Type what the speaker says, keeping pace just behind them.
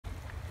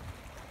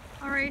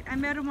All right, I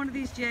met on one of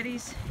these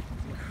jetties.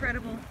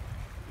 Incredible,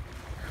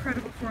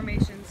 incredible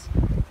formations.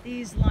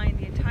 These line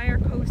the entire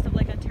coast of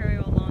Lake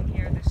Ontario along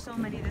here. There's so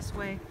many this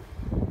way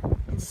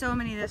and so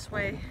many this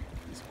way.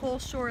 This whole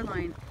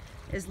shoreline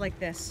is like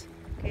this.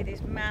 Okay,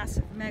 these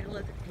massive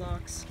megalithic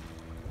blocks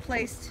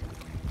placed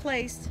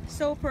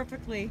so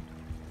perfectly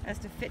as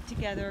to fit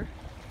together.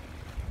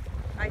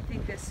 I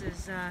think this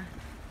is,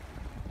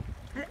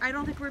 I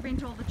don't think we're being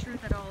told the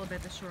truth at all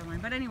about the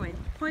shoreline. But anyway,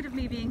 the point of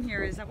me being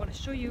here is I want to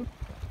show you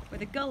where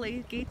the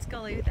gully, Gates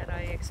Gully, that I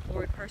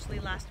explored partially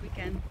last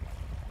weekend,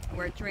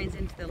 where it drains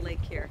into the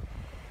lake here.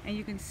 And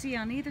you can see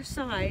on either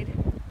side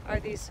are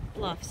these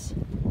bluffs.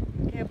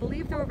 Okay, I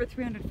believe they're over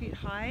 300 feet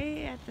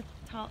high at the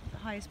top, the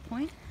highest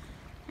point.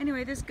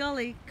 Anyway, this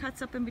gully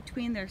cuts up in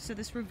between there, so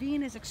this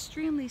ravine is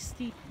extremely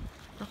steep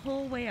the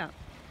whole way up.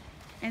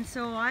 And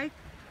so I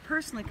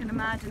personally can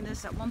imagine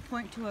this at one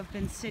point to have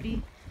been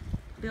city,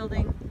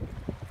 building,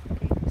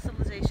 okay,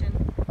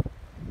 civilization,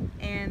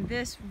 and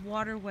this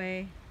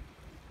waterway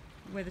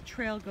where the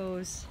trail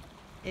goes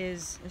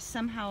is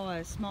somehow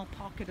a small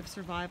pocket of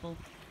survival,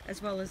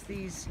 as well as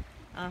these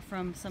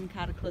from some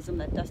cataclysm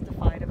that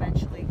dustified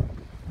eventually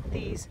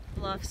these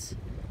bluffs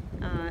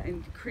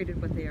and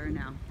created what they are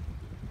now.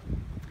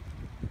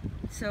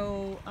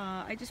 So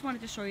I just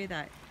wanted to show you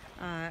that.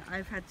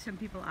 I've had some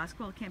people ask,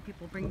 well, can't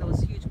people bring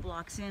those huge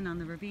blocks in on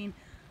the ravine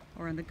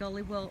or on the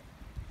gully? Well,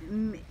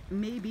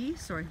 maybe,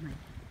 sorry, my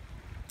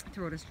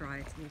throat is dry,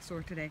 it's a little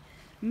sore today.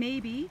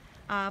 Maybe,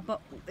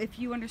 but if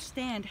you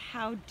understand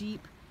how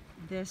deep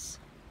this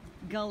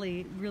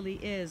gully really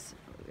is,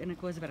 and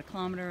it goes about 1.5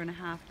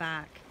 kilometers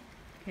back,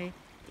 okay,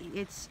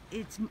 it's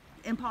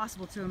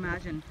impossible to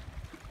imagine,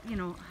 you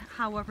know,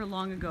 however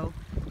long ago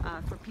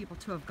for people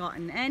to have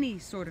gotten any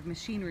sort of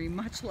machinery,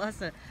 much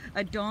less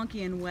a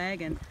donkey and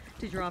wagon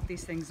to drop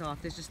these things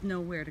off. There's just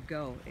nowhere to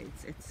go.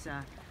 It's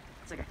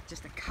like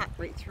just a cut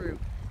right through.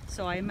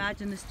 So I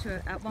imagine this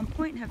to at one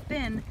point have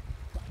been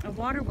a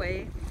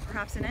waterway,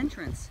 perhaps an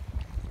entrance.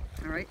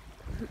 All right,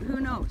 who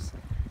knows?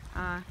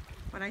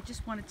 But I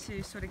just wanted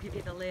to sort of give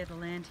you the lay of the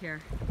land here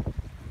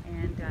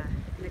and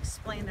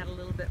explain that a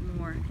little bit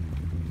more.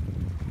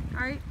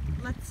 All right,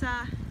 let's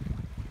go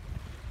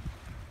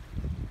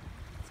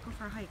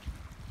for a hike.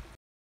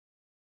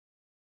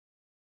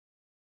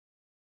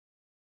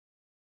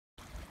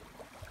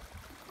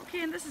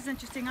 Okay, and this is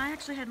interesting. I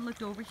actually hadn't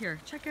looked over here.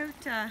 Check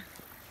out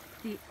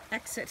the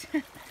exit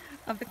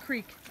of the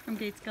creek from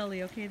Gates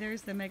Gully. Okay,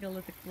 there's the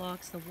megalithic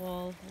blocks, the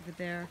wall over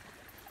there.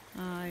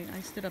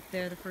 I stood up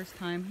there the first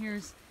time.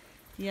 Here's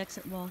the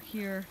exit wall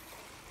here,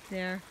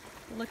 there.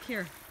 But look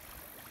here.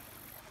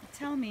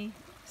 Tell me,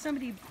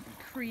 somebody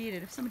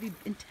created, if somebody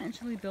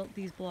intentionally built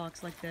these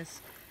blocks like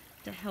this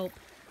to help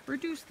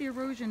reduce the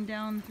erosion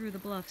down through the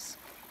bluffs.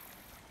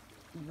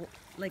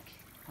 Like,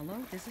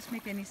 hello? Does this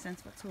make any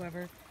sense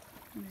whatsoever?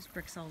 And there's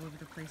bricks all over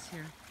the place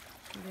here.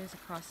 So there's a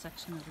cross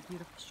section of the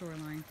beautiful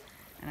shoreline,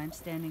 and I'm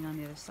standing on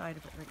the other side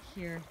of it right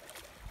here.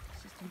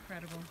 It's just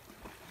incredible.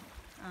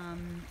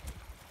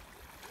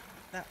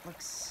 That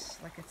looks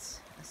like it's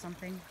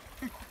something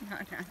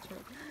not natural.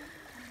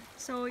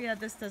 So yeah,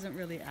 this doesn't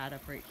really add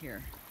up right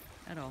here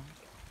at all.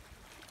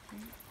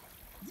 Okay.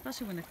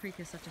 Especially when the creek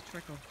is such a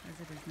trickle as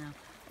it is now.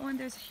 Oh, and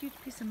there's a huge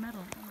piece of metal.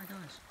 Oh my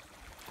gosh.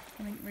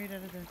 Coming right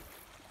out of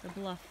the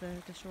bluff,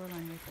 the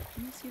shoreline right there.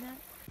 Can you see that?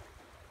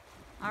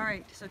 All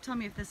right, so tell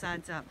me if this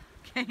adds up.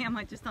 Okay, am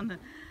I just on the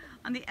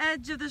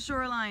edge of the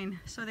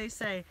shoreline, so they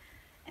say.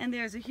 And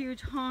there's a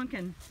huge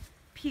honking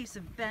piece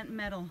of bent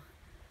metal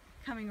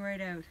coming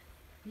right out.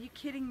 Are you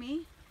kidding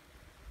me?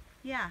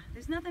 Yeah,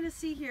 there's nothing to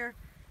see here.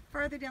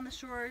 Farther down the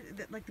shore,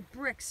 like the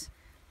bricks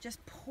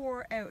just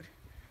pour out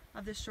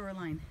of the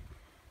shoreline.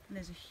 And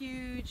there's a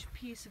huge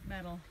piece of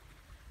metal,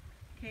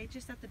 okay,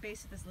 just at the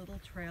base of this little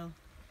trail.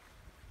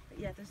 But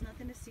yeah, there's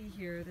nothing to see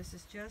here. This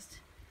is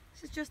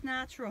just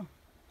natural.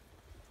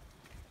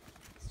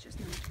 It's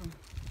just natural.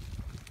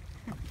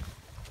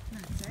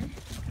 Nuts, eh?